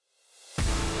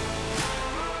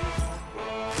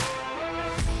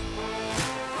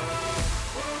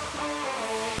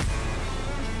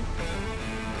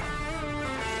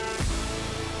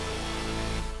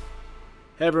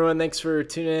Hey everyone, thanks for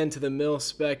tuning in to the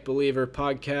Mil-Spec Believer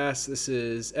podcast. This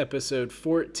is episode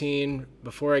 14.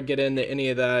 Before I get into any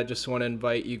of that, I just want to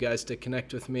invite you guys to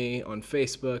connect with me on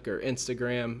Facebook or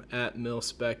Instagram at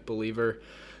Mil-Spec Believer.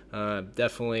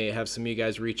 Definitely have some of you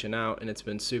guys reaching out, and it's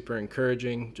been super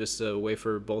encouraging. Just a way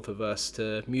for both of us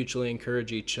to mutually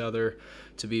encourage each other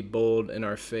to be bold in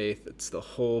our faith. It's the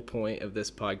whole point of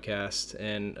this podcast,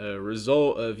 and a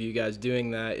result of you guys doing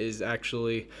that is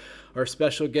actually our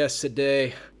special guest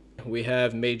today. We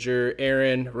have Major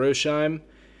Aaron Rosheim,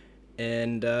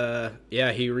 and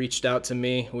he reached out to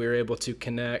me. We were able to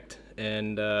connect,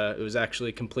 and it was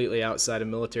actually completely outside of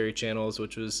military channels,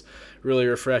 which was really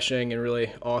refreshing and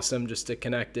really awesome just to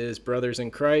connect as brothers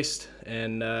in Christ.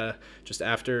 And just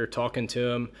after talking to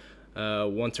him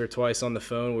once or twice on the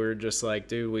phone, we were just like,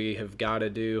 dude, we have got to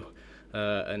do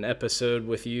an episode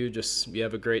with you. Just you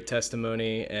have a great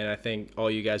testimony, and I think all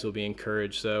you guys will be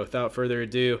encouraged. So without further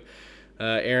ado,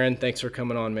 Aaron, thanks for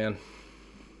coming on, man.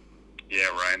 Yeah,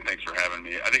 Ryan, thanks for having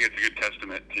me. I think it's a good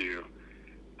testament to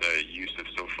the use of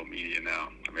social media now.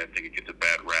 I mean, I think it gets a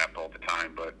bad rap all the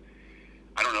time, but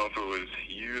I don't know if it was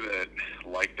you that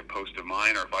liked a post of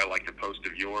mine or if I liked a post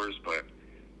of yours, but,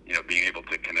 you know, being able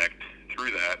to connect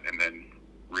through that and then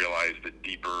realize the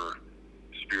deeper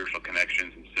spiritual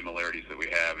connections and similarities that we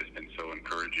have has been so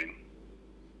encouraging.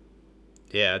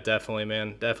 Yeah, definitely,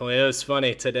 man. Definitely. It was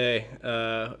funny today.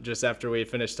 Just after we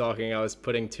finished talking, I was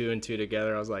putting two and two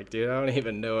together. I was like, dude, I don't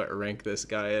even know what rank this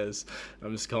guy is.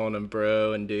 I'm just calling him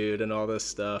bro and dude and all this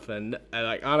stuff. And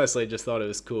I honestly just thought it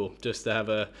was cool just to have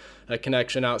a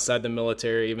connection outside the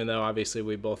military, even though obviously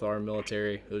we both are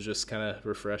military. It was just kind of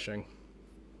refreshing.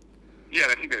 Yeah,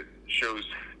 and I think that shows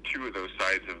two of those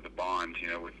sides of the bond. You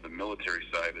know, with the military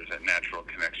side, there's that natural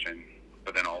connection,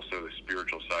 but then also the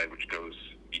spiritual side, which goes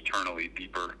eternally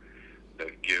deeper,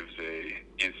 that gives a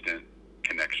instant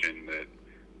connection that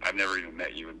I've never even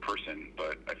met you in person,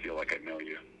 but I feel like I know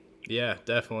you. Yeah,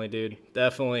 definitely, dude.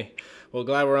 Definitely. Well,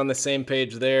 glad we're on the same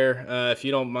page there. If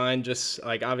you don't mind, just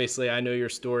like obviously I know your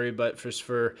story, but just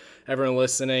for everyone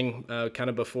listening, kind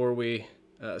of before we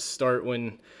start,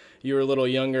 when you were a little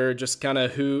younger, just kind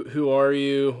of who are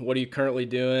you? What are you currently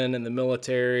doing in the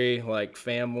military? Like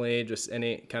family, just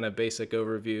any kind of basic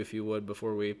overview, if you would,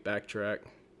 before we backtrack.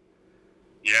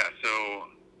 Yeah, so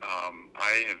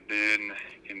I have been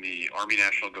in the Army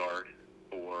National Guard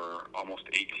for almost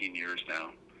 18 years now,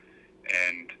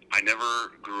 and I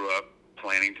never grew up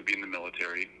planning to be in the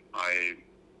military. I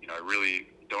really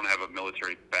don't have a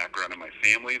military background in my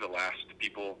family. The last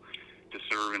people to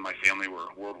serve in my family were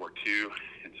World War II,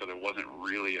 and so there wasn't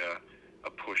really a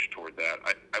push toward that.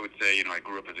 I would say, I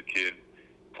grew up as a kid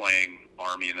playing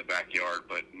Army in the backyard,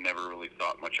 but never really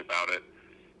thought much about it.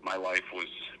 My life was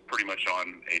pretty much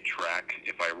on a track,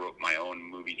 if I wrote my own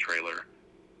movie trailer,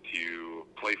 to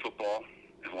play football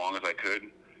as long as I could,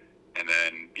 and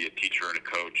then be a teacher and a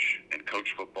coach, and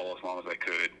coach football as long as I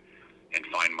could, and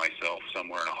find myself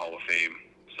somewhere in a Hall of Fame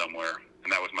somewhere.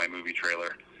 And that was my movie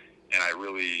trailer. And I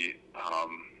really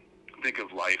think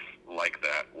of life like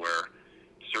that, where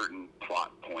certain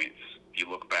plot points, you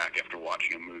look back after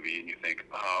watching a movie and you think,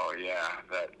 oh yeah,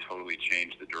 that totally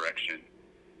changed the direction.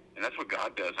 And that's what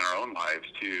God does in our own lives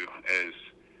too, as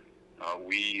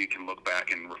we can look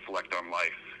back and reflect on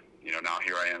life. Now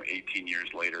here I am 18 years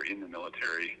later in the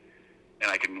military,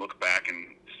 and I can look back and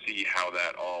see how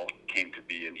that all came to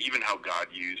be, and even how God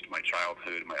used my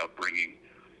childhood, my upbringing,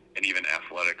 and even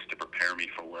athletics to prepare me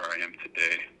for where I am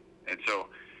today. And so,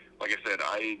 like I said,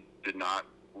 I did not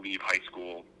leave high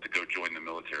school to go join the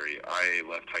military. I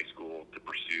left high school to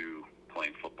pursue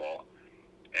playing football.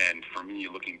 And for me,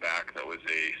 looking back, that was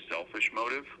a selfish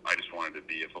motive. I just wanted to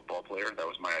be a football player. That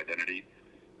was my identity.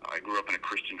 I grew up in a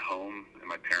Christian home, and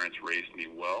my parents raised me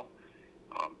well,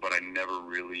 but I never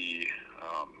really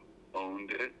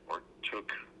owned it or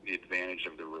took the advantage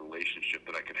of the relationship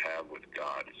that I could have with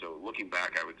God. So looking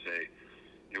back, I would say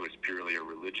it was purely a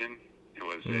religion. It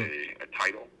was a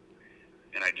title.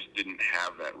 And I just didn't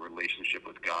have that relationship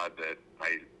with God that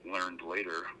I learned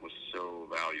later was so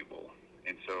valuable.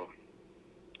 And so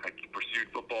I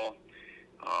pursued football.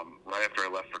 Right after I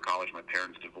left for college, my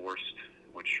parents divorced,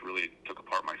 which really took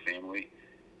apart my family.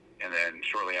 And then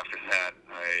shortly after that,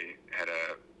 I had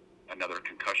another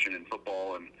concussion in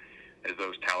football, and as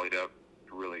those tallied up,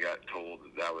 really got told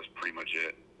that was pretty much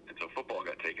it. And so football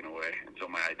got taken away. And so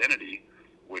my identity,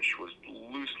 which was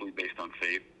loosely based on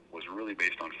faith, was really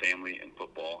based on family and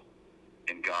football.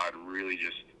 And God really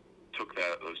just took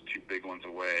those two big ones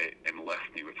away and left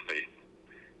me with faith.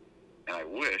 And I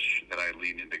wish that I had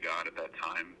leaned into God at that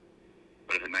time.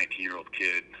 But as a 19-year-old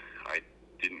kid, I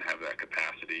didn't have that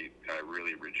capacity. I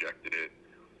really rejected it.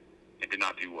 it did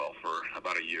not do well for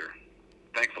about a year.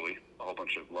 Thankfully, a whole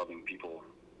bunch of loving people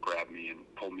grabbed me and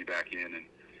pulled me back in, and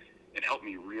it helped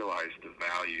me realize the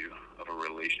value of a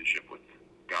relationship with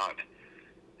God.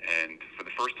 And for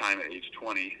the first time at age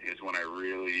 20 is when I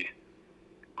really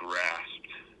grasped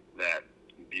that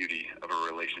beauty of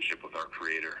a relationship with our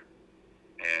Creator.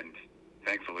 And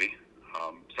thankfully,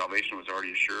 salvation was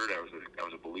already assured. I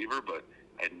was a believer, but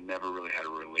I had never really had a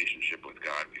relationship with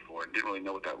God before. I didn't really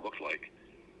know what that looked like.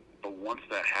 But once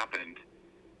that happened,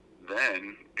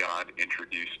 then God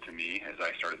introduced to me, as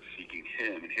I started seeking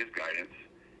Him and His guidance,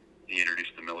 He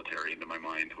introduced the military into my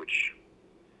mind, which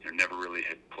never really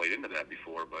had played into that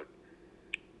before, but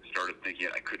started thinking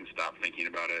it. I couldn't stop thinking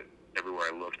about it. Everywhere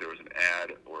I looked, there was an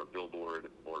ad or a billboard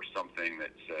or something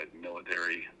that said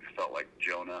military. I felt like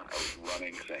Jonah. I was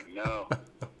running, saying, no,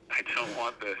 I don't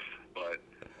want this. But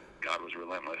God was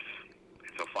relentless.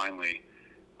 And so finally,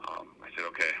 I said,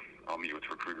 okay, I'll meet with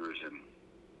recruiters. And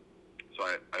so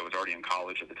I was already in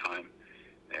college at the time,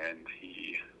 and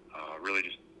he really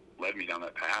just led me down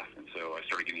that path. And so I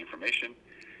started getting information.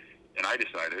 And I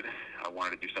decided I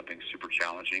wanted to do something super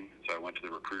challenging. So I went to the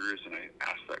recruiters and I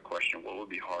asked that question, what would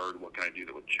be hard? What can I do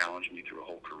that would challenge me through a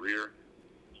whole career?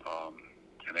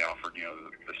 And they offered,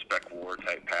 the spec war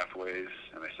type pathways.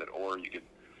 And they said, or you could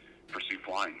pursue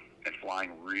flying. And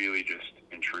flying really just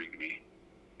intrigued me.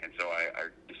 And so I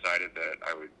decided that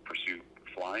I would pursue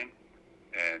flying.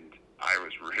 And I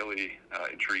was really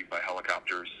intrigued by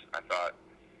helicopters. I thought,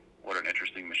 what an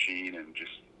interesting machine, and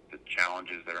just the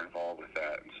challenges that are involved with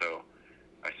that. And so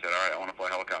I said, all right, I want to fly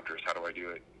helicopters. How do I do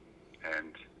it?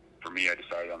 And for me, I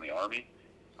decided on the Army.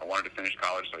 I wanted to finish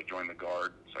college, so I joined the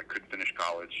Guard, so I could finish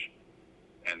college.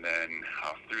 And then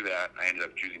through that, I ended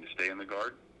up choosing to stay in the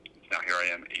Guard. Now here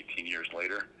I am 18 years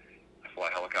later. I fly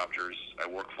helicopters. I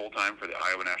work full-time for the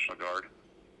Iowa National Guard,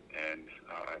 and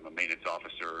I'm a maintenance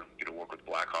officer, get to work with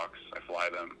Blackhawks. I fly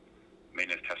them,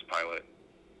 maintenance test pilot,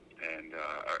 and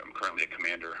I'm currently a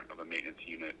commander of a maintenance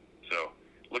unit. So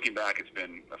looking back, it's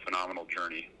been a phenomenal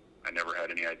journey. I never had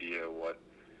any idea what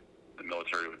the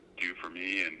military would do for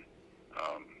me, and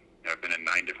I've been in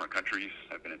 9 different countries.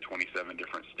 I've been in 27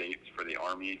 different states for the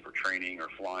Army, for training or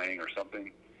flying or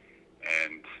something,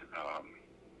 and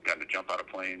gotten to jump out of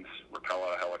planes, rappel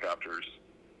out of helicopters,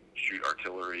 shoot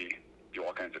artillery, do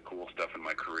all kinds of cool stuff in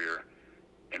my career.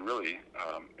 And really,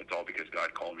 it's all because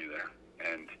God called me there.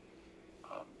 And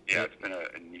it's been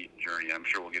a neat journey. I'm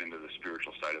sure we'll get into the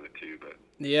spiritual side of it too, but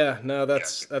yeah, no,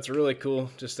 that's really cool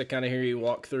just to kind of hear you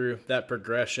walk through that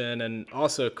progression, and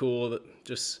also cool that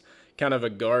just kind of a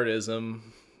guardism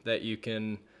that you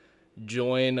can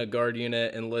join a Guard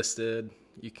unit enlisted,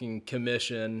 you can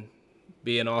commission,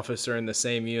 be an officer in the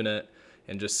same unit,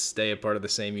 and just stay a part of the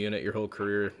same unit your whole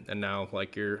career, and now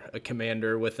like you're a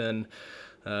commander within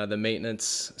the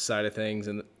maintenance side of things.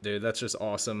 And dude, that's just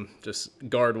awesome. Just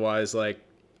Guard wise, like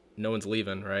no one's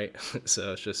leaving, right?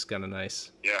 So it's just kind of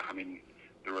nice. Yeah, I mean,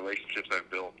 the relationships I've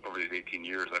built over these 18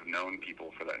 years, I've known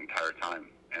people for that entire time,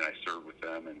 and I served with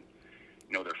them and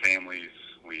know their families.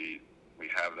 We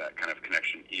have that kind of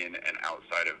connection in and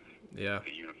outside of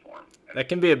the uniform. And that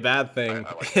can be a bad thing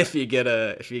I like if you get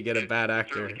a bad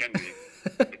actor. It can be.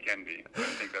 It can be. I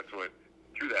think that's what,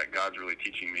 through that, God's really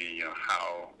teaching me,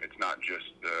 how it's not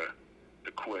just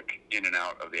the quick in and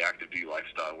out of the active duty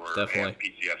lifestyle where Definitely. I'm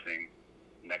PCSing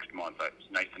next month.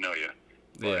 It's nice to know you.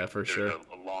 Yeah, for sure. There's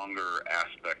a longer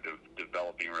aspect of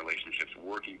developing relationships,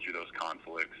 working through those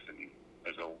conflicts, and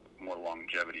there's a more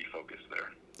longevity focus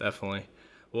there. Definitely.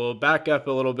 Well, back up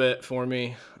a little bit for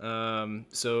me.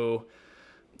 So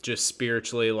just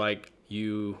spiritually, like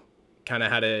you kind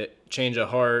of had a change of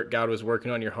heart. God was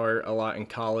working on your heart a lot in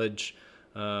college,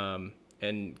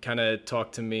 and kind of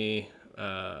talk to me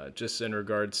just in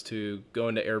regards to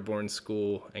going to airborne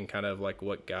school and kind of like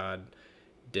what God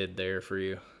did there for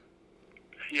you.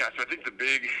 Yeah, so I think the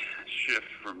big shift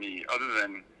for me, other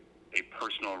than a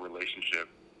personal relationship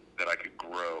that I could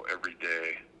grow every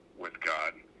day with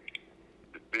God,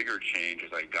 the bigger change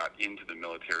as I got into the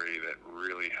military that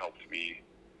really helped me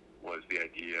was the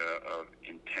idea of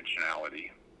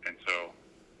intentionality. And so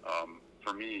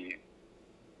for me,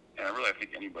 and I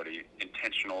think anybody,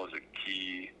 intentional is a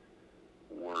key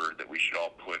word that we should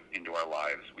all put into our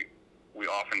lives. We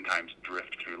oftentimes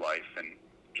drift through life and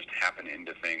just happen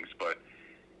into things, but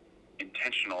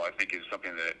intentional, I think, is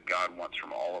something that God wants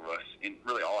from all of us in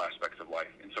really all aspects of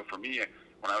life. And so for me,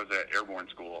 when I was at airborne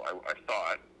school, I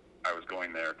thought I was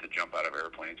going there to jump out of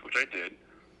airplanes, which I did,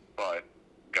 but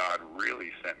God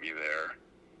really sent me there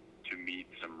to meet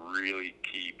some really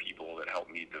key people that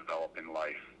helped me develop in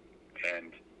life.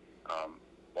 And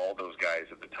all those guys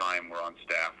at the time were on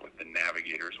staff with the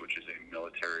Navigators, which is a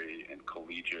military and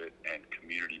collegiate and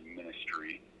community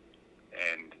ministry,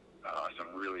 and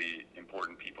some really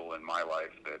important people in my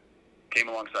life that came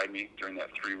alongside me during that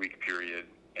 3-week period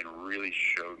and really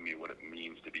showed me what it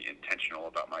means to be intentional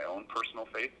about my own personal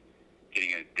faith,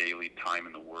 getting a daily time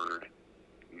in the Word,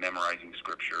 memorizing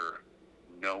Scripture,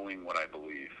 knowing what I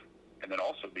believe, and then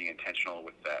also being intentional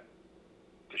with that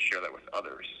to share that with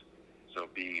others. So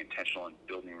being intentional in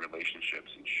building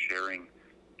relationships and sharing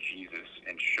Jesus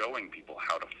and showing people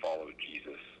how to follow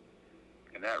Jesus.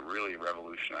 And that really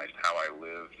revolutionized how I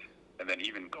lived. And then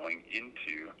even going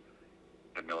into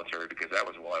the military, because that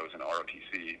was while I was in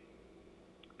ROTC,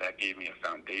 that gave me a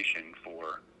foundation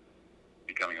for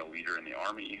becoming a leader in the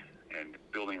Army and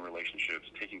building relationships,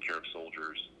 taking care of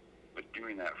soldiers, but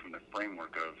doing that from the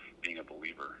framework of being a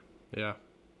believer. Yeah.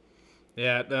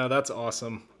 Yeah, no, that's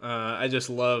awesome. I just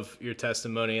love your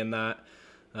testimony in that.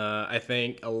 I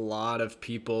think a lot of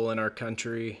people in our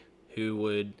country who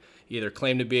would either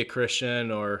claim to be a Christian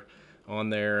or on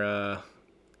their,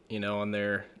 on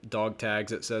their dog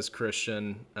tags it says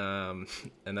Christian, and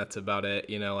that's about it.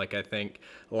 Like I think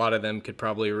a lot of them could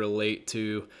probably relate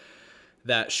to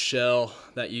that shell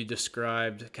that you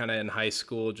described kind of in high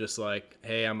school, just like,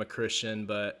 hey, I'm a Christian,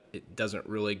 but it doesn't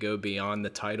really go beyond the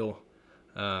title.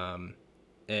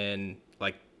 And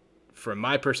like from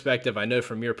my perspective, I know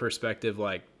from your perspective,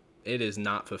 like it is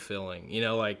not fulfilling,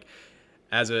 like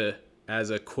as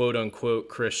a quote unquote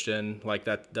Christian, like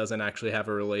that doesn't actually have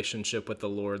a relationship with the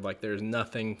Lord. Like there's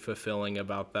nothing fulfilling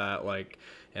about that. Like,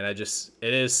 and it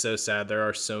is so sad. There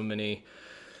are so many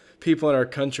people in our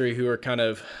country who are kind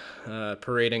of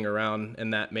parading around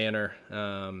in that manner.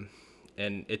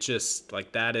 And it's just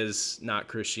like, that is not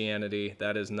Christianity.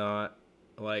 That is not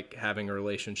like having a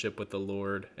relationship with the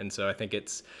Lord. And so I think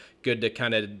it's good to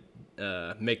kind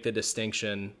of make the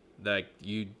distinction that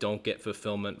you don't get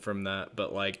fulfillment from that.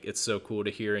 But like, it's so cool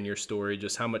to hear in your story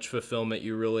just how much fulfillment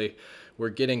you really were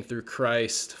getting through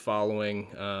Christ, following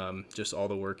just all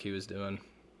the work he was doing.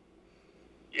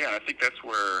 Yeah, I think that's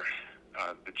where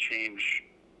the change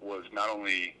was not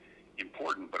only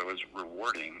important, but it was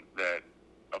rewarding. That,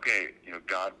 okay,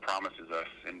 God promises us,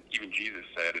 and even Jesus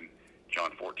said in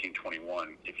John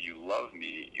 14:21, if you love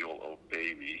me, you'll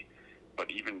obey me. But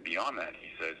even beyond that, he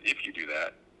says, if you do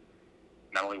that,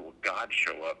 not only will God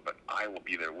show up, but I will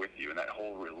be there with you. And that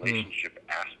whole relationship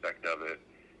aspect of it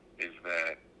is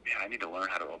that, man, I need to learn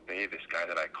how to obey this guy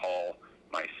that I call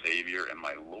my Savior and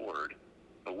my Lord.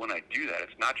 But when I do that,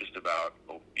 it's not just about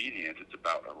obedience, it's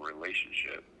about a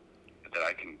relationship that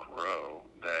I can grow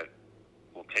that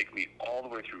will take me all the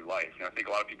way through life. I think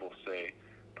a lot of people say,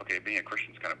 okay, being a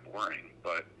Christian is kind of boring,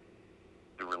 but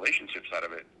the relationship side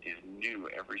of it is new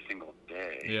every single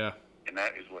day. Yeah. And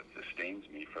that is what sustains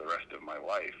me for the rest of my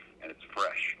life, and it's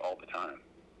fresh all the time.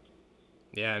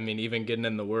 Yeah, I mean, even getting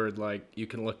in the Word, like you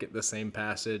can look at the same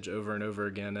passage over and over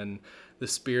again, and the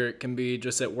Spirit can be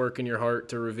just at work in your heart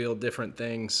to reveal different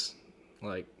things,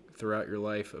 like throughout your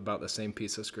life about the same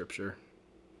piece of Scripture.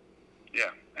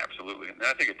 Yeah, absolutely. And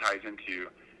I think it ties into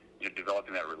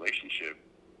developing that relationship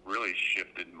really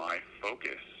shifted my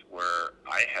focus, where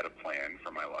I had a plan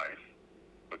for my life,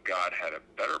 but God had a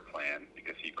better plan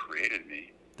because he created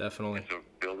me. Definitely. And so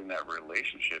building that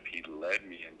relationship, he led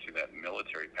me into that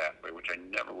military pathway, which I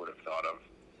never would have thought of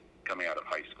coming out of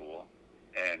high school.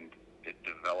 And it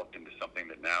developed into something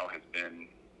that now has been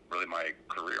really my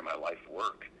career, my life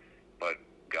work. But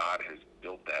God has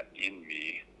built that in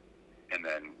me and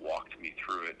then walked me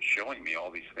through it, showing me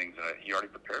all these things that he already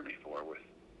prepared me for with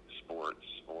sports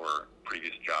or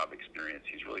previous job experience.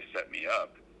 He's really set me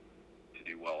up to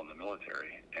do well in the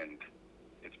military. And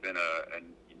it's been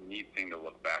a neat thing to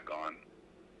look back on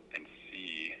and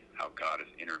see how God has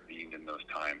intervened in those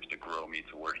times to grow me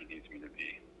to where he needs me to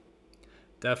be.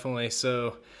 Definitely.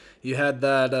 So you had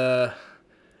that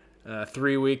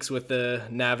 3 weeks with the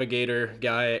Navigator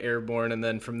guy at Airborne, and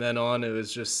then from then on it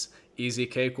was just easy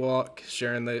cakewalk,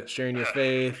 sharing your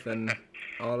faith and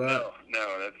all that.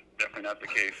 No, that's definitely not the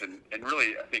case. And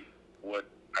really, I think what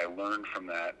I learned from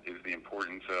that is the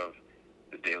importance of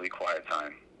the daily quiet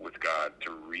time with God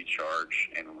to recharge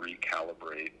and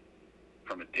recalibrate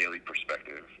from a daily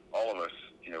perspective. All of us,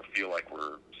 feel like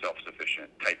we're self-sufficient,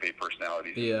 type A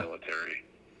personalities in the military,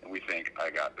 and we think, I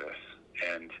got this.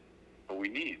 But we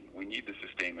need the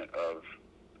sustainment of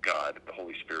God, the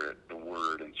Holy Spirit, the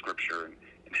Word, and Scripture,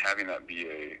 and having that be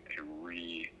a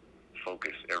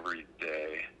refocus every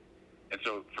day. And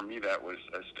so for me, that was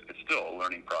it's still a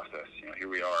learning process. Here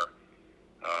we are,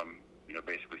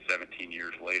 basically 17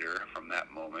 years later from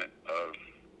that moment of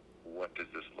what does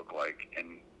this look like,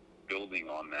 and building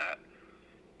on that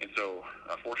And so,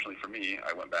 fortunately for me,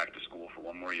 I went back to school for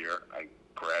one more year. I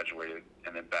graduated,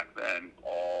 and then back then,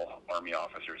 all Army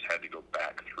officers had to go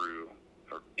back through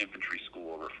for infantry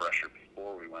school refresher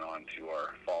before we went on to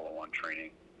our follow-on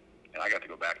training. And I got to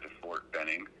go back to Fort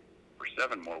Benning for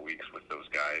 7 more weeks with those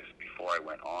guys before I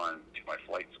went on to my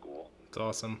flight school. It's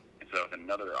awesome. And so it was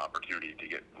another opportunity to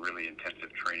get really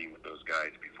intensive training with those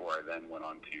guys before I then went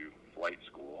on to flight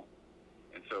school.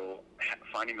 And so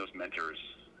finding those mentors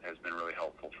has been really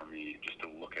helpful for me, just to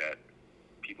look at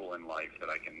people in life that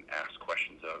I can ask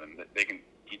questions of and that they can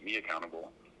keep me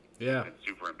accountable. Yeah. It's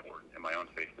super important in my own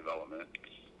faith development.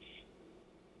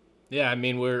 Yeah, I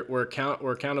mean, we're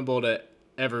accountable to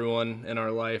everyone in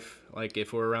our life. Like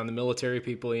if we're around the military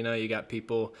people, you know, you got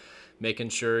people making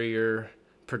sure you're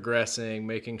progressing,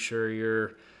 making sure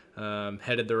you're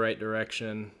headed the right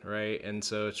direction, right? And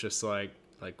so it's just like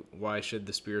why should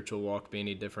the spiritual walk be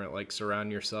any different? Like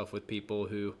surround yourself with people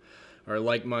who are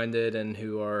like-minded and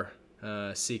who are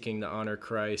seeking to honor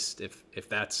Christ. If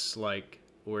that's like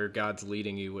where God's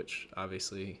leading you, which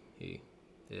obviously He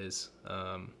is,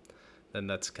 then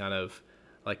that's kind of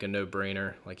like a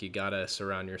no-brainer. Like you gotta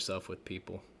surround yourself with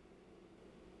people.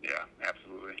 Yeah,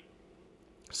 absolutely.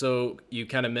 So you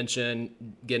kind of mentioned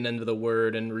getting into the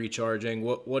Word and recharging.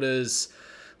 What is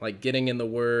like getting in the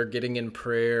Word, getting in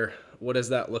prayer? What does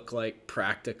that look like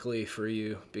practically for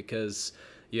you? Because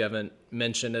you haven't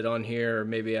mentioned it on here, or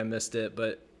maybe I missed it,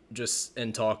 but just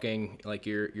in talking, like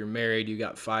you're married, you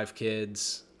got 5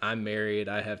 kids. I'm married,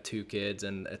 I have 2 kids,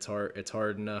 and it's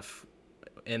hard enough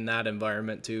in that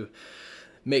environment to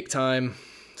make time.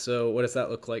 So what does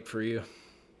that look like for you?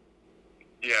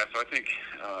 Yeah, so I think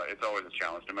it's always a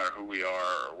challenge, no matter who we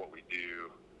are or what we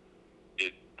do.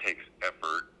 It takes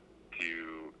effort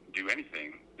to do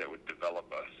anything that would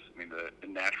develop us. I mean, the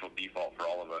natural default for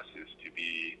all of us is to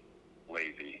be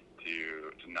lazy,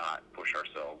 to not push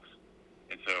ourselves.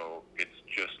 And so it's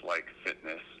just like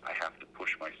fitness. I have to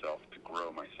push myself to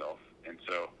grow myself. And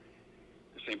so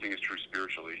the same thing is true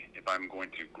spiritually. If I'm going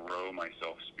to grow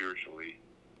myself spiritually,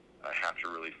 I have to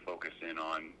really focus in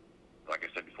on, like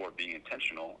I said before, being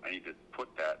intentional. I need to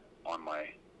put that on my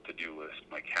to-do list,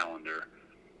 my calendar,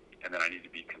 and then I need to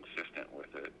be consistent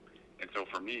with it. And so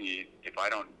for me, if I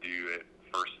don't do it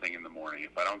first thing in the morning,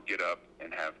 if I don't get up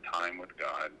and have time with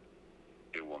God,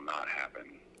 it will not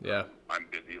happen. Yeah. I'm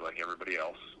busy like everybody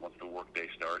else. Once the workday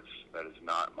starts, that is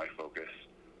not my focus.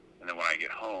 And then when I get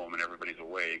home and everybody's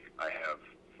awake, I have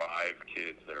 5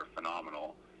 kids that are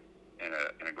phenomenal and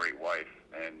a great wife,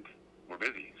 and we're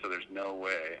busy. So there's no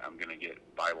way I'm going to get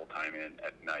Bible time in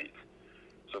at night.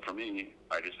 So for me,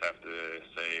 I just have to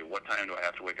say, what time do I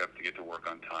have to wake up to get to work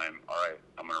on time? All right,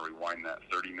 I'm going to rewind that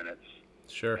 30 minutes.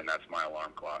 Sure. And that's my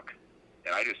alarm clock.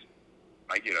 And I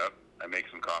get up, I make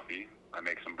some coffee, I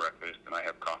make some breakfast, and I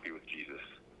have coffee with Jesus.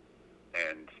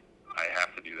 And I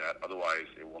have to do that, otherwise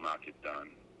it will not get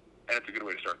done. And it's a good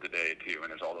way to start the day, too,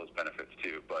 and there's all those benefits,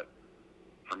 too. But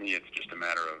for me, it's just a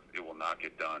matter of it will not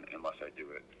get done unless I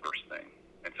do it first thing.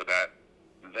 And so that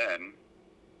then,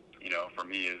 you know, for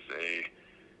me is I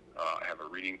have a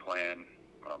reading plan.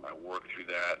 I work through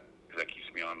that because that keeps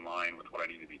me online with what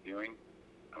I need to be doing.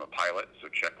 I'm a pilot, so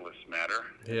checklists matter.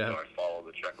 Yeah. So I follow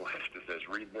the checklist that says,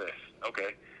 read this.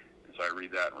 Okay. And so I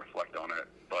read that and reflect on it.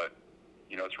 But,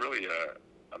 you know, it's really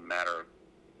a matter of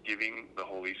giving the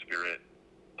Holy Spirit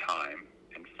time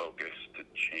and focus to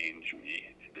change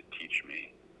me, to teach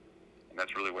me. And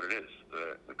that's really what it is.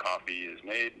 The coffee is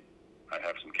made. I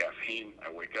have some caffeine.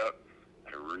 I wake up.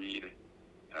 I read.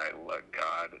 And I let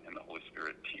God and the Holy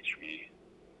Spirit teach me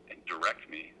and direct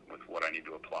me with what I need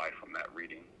to apply from that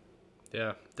reading.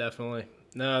 Yeah, definitely.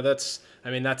 No, that's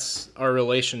our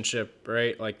relationship,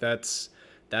 right? Like that's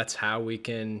how we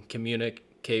can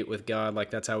communicate with God.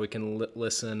 Like that's how we can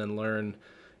listen and learn,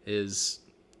 is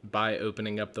by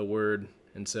opening up the Word.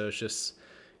 And so it's just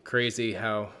crazy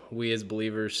how we as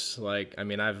believers, like, I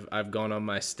mean, I've gone on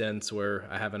my stints where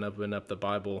I haven't opened up the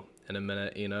Bible in a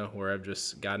minute, you know, where I've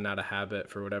just gotten out of habit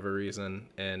for whatever reason.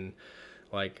 And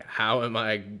like, how am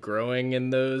I growing in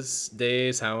those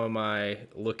days? How am I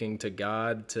looking to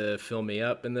God to fill me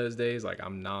up in those days? Like,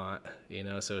 I'm not, you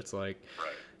know, so it's like,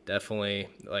 Right. Definitely,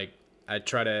 like, I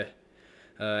try to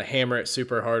hammer it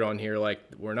super hard on here. Like,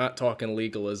 we're not talking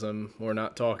legalism. We're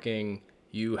not talking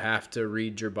you have to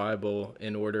read your Bible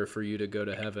in order for you to go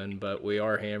to heaven, but we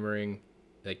are hammering,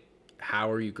 like,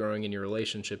 how are you growing in your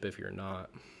relationship if you're not?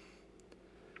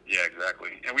 Yeah, exactly.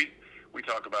 And we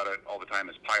talk about it all the time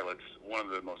as pilots. One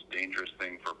of the most dangerous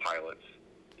things for pilots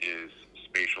is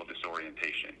spatial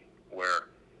disorientation, where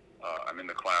I'm in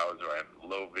the clouds or I have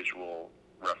low visual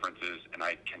references and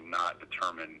I cannot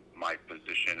determine my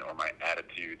position or my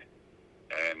attitude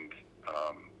and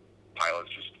pilots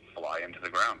just fly into the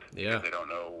ground Yeah. because they don't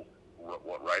know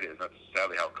what right is. That's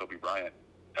sadly how Kobe Bryant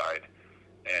died.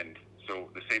 And so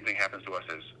the same thing happens to us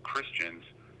as Christians.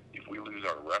 If we lose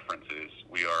our references,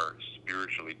 we are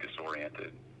spiritually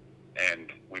disoriented,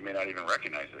 and we may not even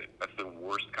recognize it. That's the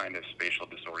worst kind of spatial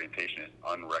disorientation, is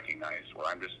unrecognized, where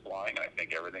I'm just flying and I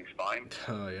think everything's fine,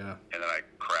 Oh yeah. and then I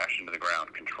crash into the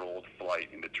ground. Controlled flight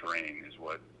into terrain is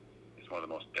one of the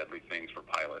most deadly things for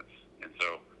pilots. And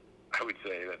so I would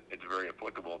say that it's very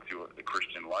applicable to the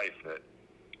Christian life, that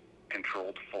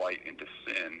controlled flight into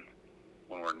sin,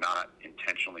 when we're not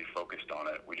intentionally focused on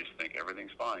it, we just think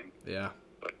everything's fine. Yeah.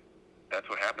 But that's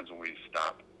what happens when we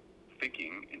stop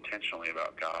thinking intentionally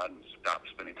about God and stop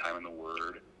spending time in the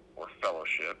Word or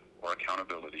fellowship or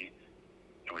accountability,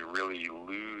 and we really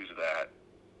lose that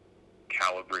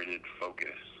calibrated focus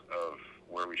of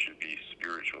where we should be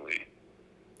spiritually.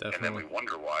 Definitely. And then we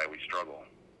wonder why we struggle.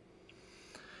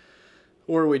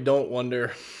 Or we don't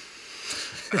wonder.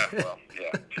 Well,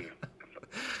 yeah, too.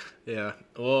 Yeah.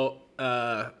 Well,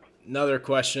 another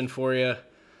question for you.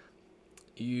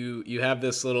 You have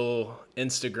this little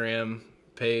Instagram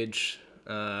page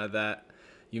that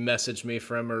you messaged me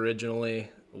from originally.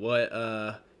 What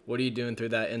are you doing through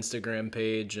that Instagram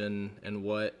page, and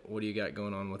what do you got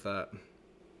going on with that?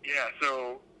 Yeah,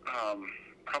 so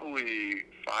probably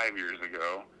 5 years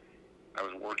ago, I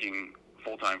was working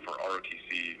full-time for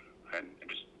ROTC and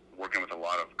just working with a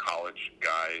lot of college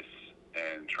guys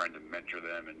and trying to mentor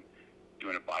them and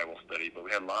doing a Bible study. But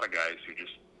we had a lot of guys who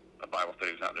just, a Bible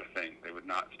study was not their thing. They would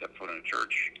not step foot in a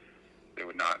church. They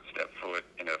would not step foot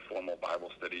in a formal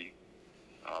Bible study.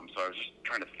 So I was just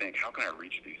trying to think, how can I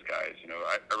reach these guys? You know,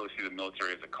 I really see the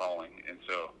military as a calling. And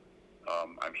so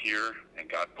I'm here, and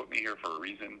God put me here for a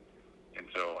reason. And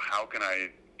so how can I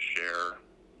share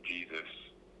Jesus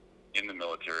in the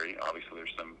military? Obviously,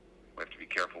 we have to be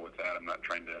careful with that. I'm not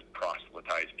trying to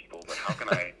proselytize people, but how can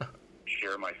I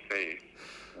share my faith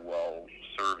while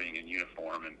serving in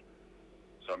uniform? And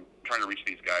so I'm trying to reach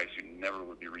these guys who never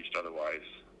would be reached otherwise.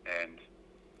 And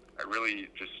I really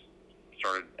just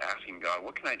started asking God,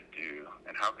 what can I do?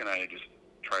 And how can I just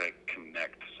try to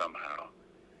connect somehow?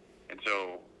 And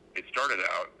so it started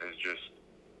out as just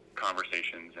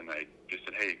conversations, and I just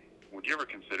said, hey, would you ever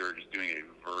consider just doing a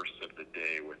verse of the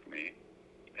day with me?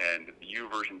 And the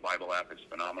YouVersion Bible app is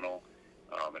phenomenal.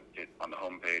 On the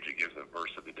homepage, it gives a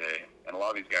verse of the day. And a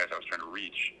lot of these guys I was trying to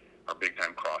reach are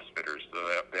big-time CrossFitters. So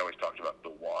they always talked about the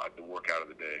WOD, the workout of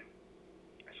the day.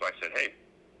 So I said, hey,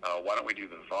 why don't we do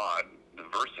the VOD, the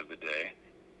verse of the day,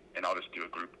 and I'll just do a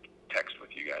group text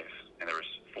with you guys. And there was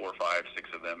 4, 5, 6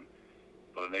 of them.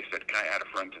 But then they said, can I add a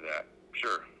friend to that?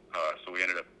 Sure. So we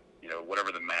ended up,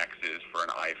 whatever the max is for an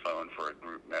iPhone for a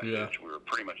group message, Yeah. we were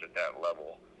pretty much at that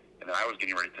level. And then I was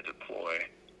getting ready to deploy,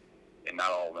 and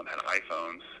not all of them had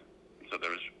iPhones. So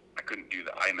I couldn't do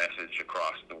the iMessage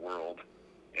across the world.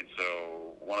 And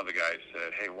so one of the guys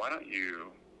said, hey, why don't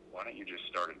you just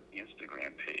start an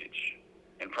Instagram page?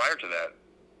 And prior to that,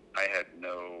 I had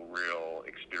no real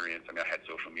experience. I mean, I had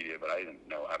social media, but I didn't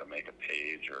know how to make a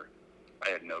page, or I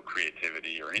had no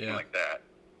creativity or anything like that.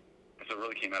 And so it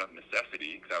really came out of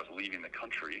necessity, because I was leaving the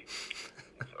country.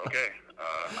 So, okay,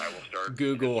 I will start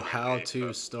Google how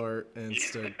to start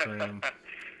Instagram.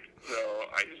 So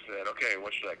I just said, okay,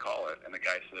 what should I call it? And the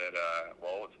guy said,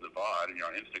 well, it's the VOD, and you're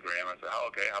on Instagram. I said, oh,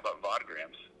 okay, how about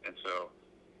VODgrams? And so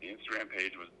the Instagram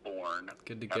page was born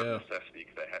Good to out go. of necessity,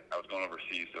 because I was going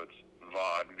overseas, so it's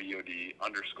VOD, VOD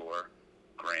 _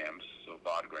 grams, so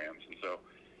VODgrams. And so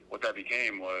what that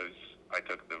became was, I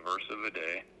took the verse of the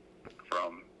day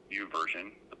from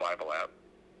YouVersion, the Bible app,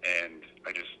 and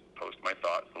I just post my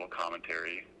thoughts, little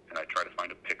commentary, and I try to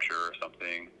find a picture or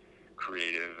something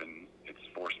creative, and it's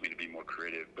forced me to be more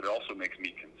creative, but it also makes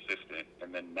me consistent.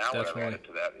 And then now what I've added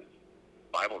to that is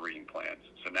Bible reading plans.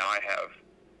 So now I have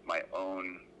my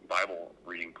own Bible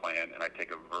reading plan, and I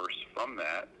take a verse from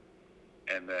that,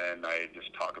 and then I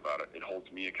just talk about it. It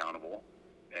holds me accountable.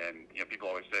 And people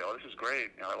always say, oh, this is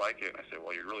great, I like it. And I say,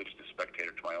 well, you're really just a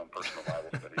spectator to my own personal Bible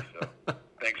study. So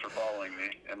thanks for following me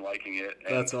and liking it.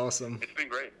 And that's awesome. It's been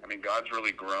great. I mean, God's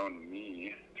really grown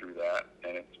me through that,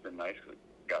 and it's been nice. It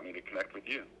got me to connect with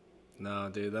you. No,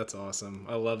 dude, that's awesome.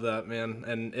 I love that, man.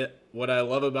 And what I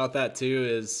love about that too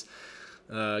is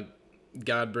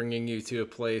God bringing you to a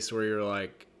place where you're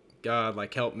like, God,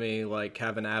 like, help me, like,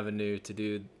 have an avenue to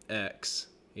do X,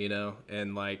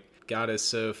 and like, God is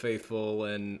so faithful,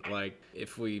 and like,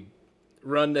 if we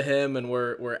run to him and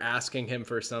we're asking him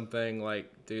for something,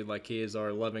 like, dude, like, he is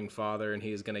our loving Father, and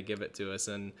he's going to give it to us.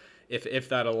 And if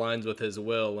that aligns with his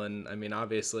will, and I mean,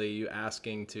 obviously you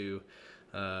asking to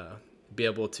be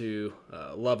able to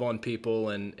love on people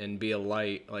and be a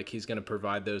light. Like, he's going to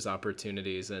provide those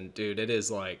opportunities. And dude, it is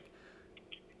like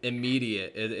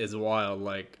immediate. It is wild.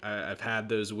 Like, I've had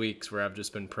those weeks where I've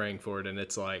just been praying for it, and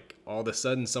it's like all of a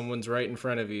sudden someone's right in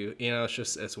front of you.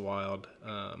 It's wild.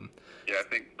 Yeah, I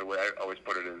think the way I always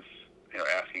put it is,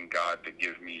 asking God to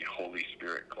give me Holy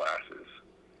Spirit glasses.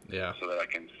 Yeah. So that I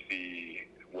can see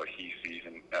what he sees,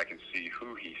 and I can see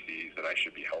who he sees that I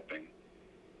should be helping.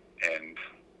 And,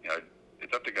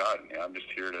 it's up to God. I'm just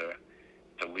here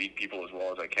to lead people as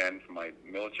well as I can from my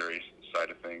military side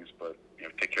of things, but,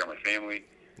 take care of my family.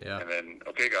 Yeah. And then,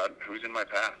 okay, God, who's in my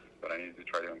path that I need to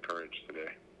try to encourage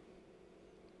today?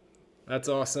 That's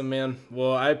awesome, man.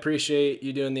 Well, I appreciate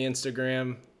you doing the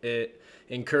Instagram. It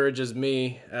encourages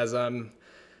me as I'm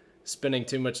spending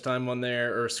too much time on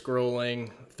there or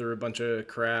scrolling through a bunch of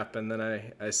crap, and then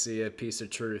I see a piece of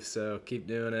truth. So keep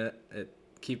doing it.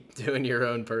 Keep doing your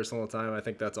own personal time. I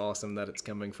think that's awesome that it's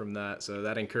coming from that. So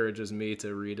that encourages me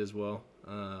to read as well.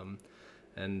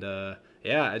 I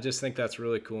just think that's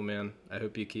really cool, man. I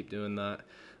hope you keep doing that.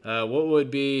 What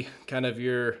would be kind of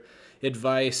your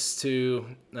advice to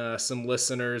some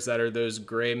listeners that are those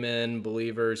gray men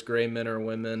believers, gray men or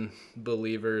women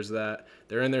believers, that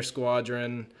they're in their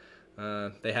squadron,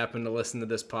 they happen to listen to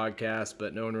this podcast,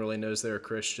 but no one really knows they're a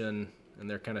Christian, and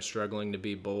they're kind of struggling to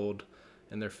be bold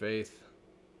in their faith?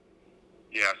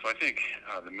 Yeah, so I think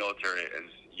the military,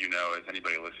 as you know, as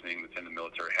anybody listening that's in the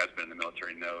military, has been in the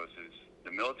military, knows, is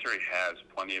the military has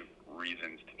plenty of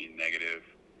reasons to be negative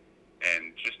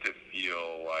and just to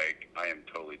feel like, I am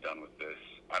totally done with this.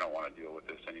 I don't want to deal with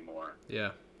this anymore.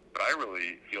 Yeah. But I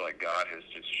really feel like God has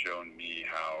just shown me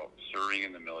how serving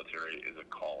in the military is a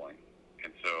calling.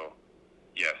 And so,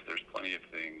 yes, there's plenty of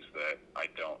things that I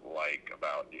don't like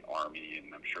about the Army,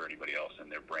 and I'm sure anybody else in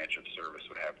their branch of service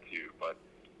would have too. But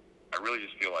I really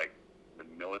just feel like the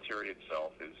military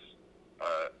itself is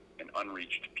an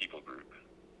unreached people group.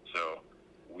 So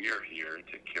we are here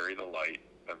to carry the light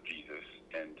of Jesus,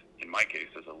 and in my case,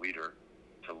 as a leader,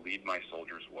 to lead my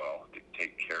soldiers well, to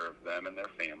take care of them and their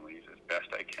families as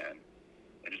best I can,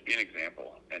 and just be an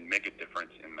example and make a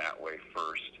difference in that way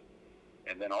first.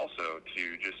 And then also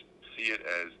to just see it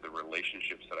as the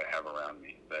relationships that I have around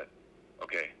me, that,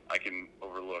 okay, I can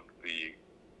overlook the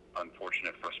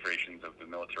unfortunate frustrations of the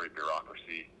military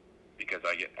bureaucracy because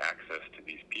I get access to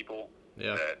these people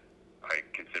that I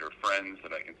consider friends,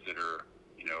 that I consider,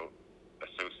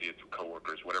 associates,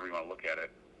 coworkers, whatever you want to look at it.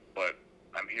 But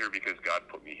I'm here because God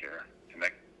put me here, and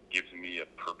that gives me a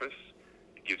purpose.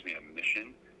 It gives me a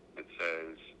mission that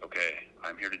says, okay,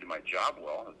 I'm here to do my job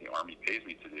well, as the Army pays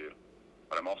me to do,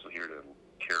 but I'm also here to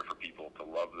care for people, to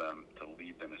love them, to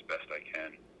lead them as best I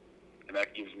can. And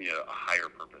that gives me a higher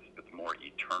purpose that's more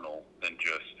eternal than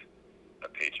just a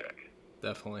paycheck.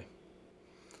 Definitely.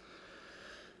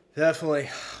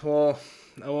 Well,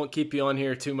 I won't keep you on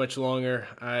here too much longer.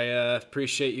 I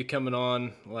appreciate you coming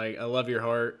on. Like, I love your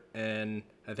heart, and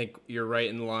I think you're right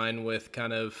in line with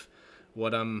kind of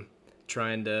what I'm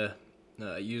trying to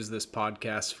use this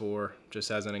podcast for, just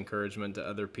as an encouragement to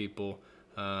other people.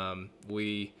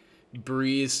 We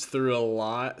breezed through a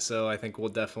lot, so I think we'll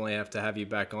definitely have to have you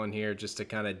back on here just to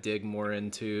kind of dig more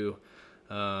into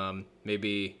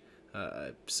maybe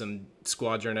some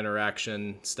squadron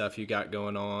interaction stuff you got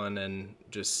going on, and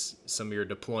just some of your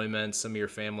deployments, some of your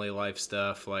family life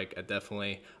stuff. Like,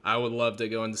 I would love to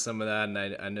go into some of that, and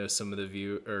I know some of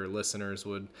the listeners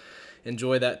would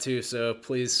enjoy that too. So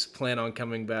please plan on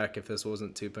coming back if this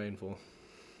wasn't too painful.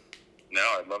 No,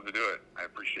 I'd love to do it. I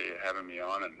appreciate you having me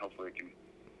on, and hopefully it can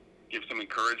give some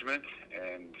encouragement.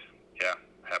 And yeah,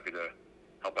 happy to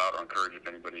help out or encourage if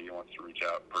anybody wants to reach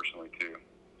out personally too.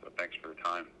 So thanks for the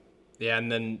time. Yeah,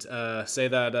 and then say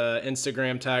that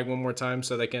Instagram tag one more time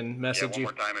so they can message you. Yeah,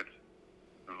 one more time. It's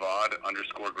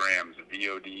VOD_Grams,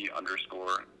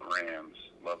 VOD_Grams.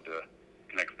 Love to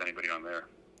connect with anybody on there.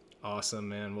 Awesome,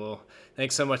 man. Well,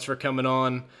 thanks so much for coming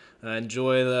on.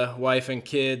 Enjoy the wife and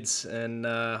kids, and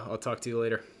I'll talk to you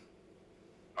later.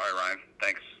 All right, Ryan.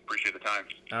 Thanks. Appreciate the time.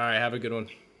 All right, have a good one.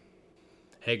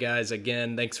 Hey, guys,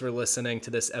 again, thanks for listening to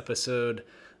this episode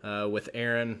with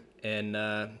Aaron, and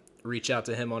reach out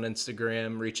to him on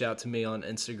Instagram, reach out to me on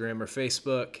Instagram or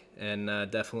Facebook, and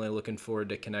definitely looking forward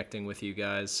to connecting with you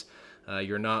guys.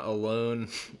 You're not alone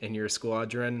in your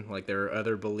squadron. Like, there are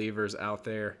other believers out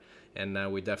there,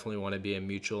 and we definitely want to be a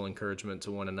mutual encouragement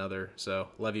to one another. So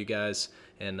love you guys,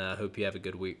 and hope you have a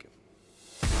good week.